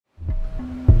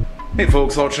Hey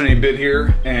folks, Ratcheting bit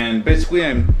here, and basically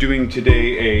I'm doing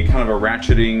today a kind of a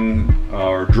ratcheting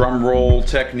or drum roll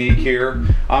technique here.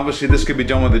 Obviously this could be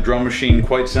done with a drum machine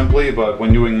quite simply, but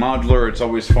when doing modular it's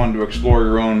always fun to explore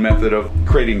your own method of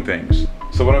creating things.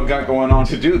 So what I've got going on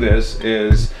to do this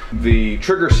is the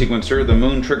trigger sequencer, the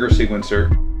Moon trigger sequencer,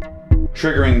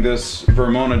 triggering this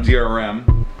Vermona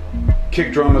DRM.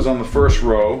 Kick drum is on the first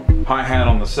row, hi-hat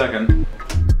on the second.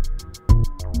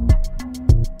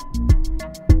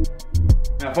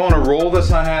 Now if I want to roll this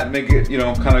hi-hat and make it,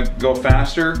 kind of go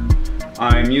faster,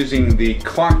 I'm using the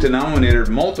clock denominator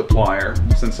multiplier,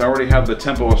 since I already have the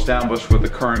tempo established with the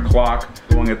current clock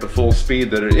going at the full speed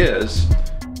that it is.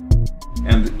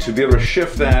 And to be able to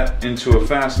shift that into a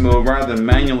fast mode rather than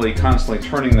manually constantly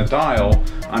turning the dial,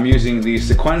 I'm using the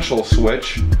sequential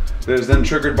switch that is then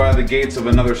triggered by the gates of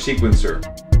another sequencer.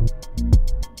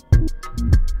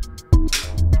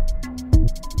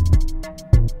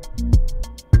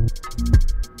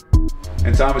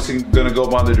 It's obviously going to go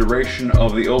by the duration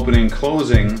of the opening and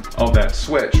closing of that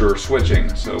switch, or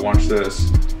switching. So watch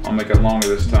this. I'll make it longer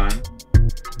this time.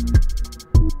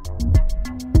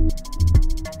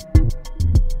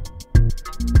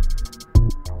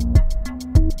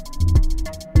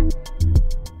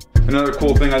 Another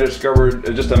cool thing I discovered,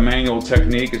 just a manual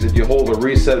technique, is if you hold the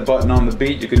reset button on the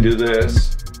beat, you can do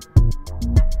this.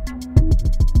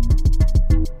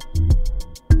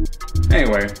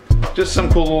 Anyway, just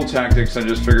some cool little tactics I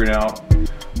just figured out.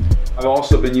 I've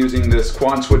also been using this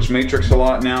quad switch matrix a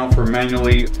lot now for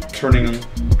manually turning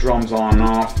drums on and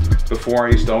off. Before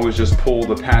I used to always just pull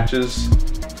the patches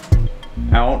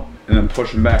out and then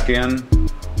push them back in,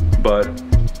 but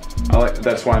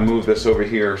that's why I moved this over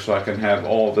here, so I can have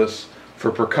all this for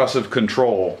percussive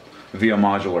control via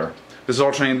modular. This is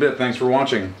Ratcheting bit. Thanks for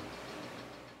watching.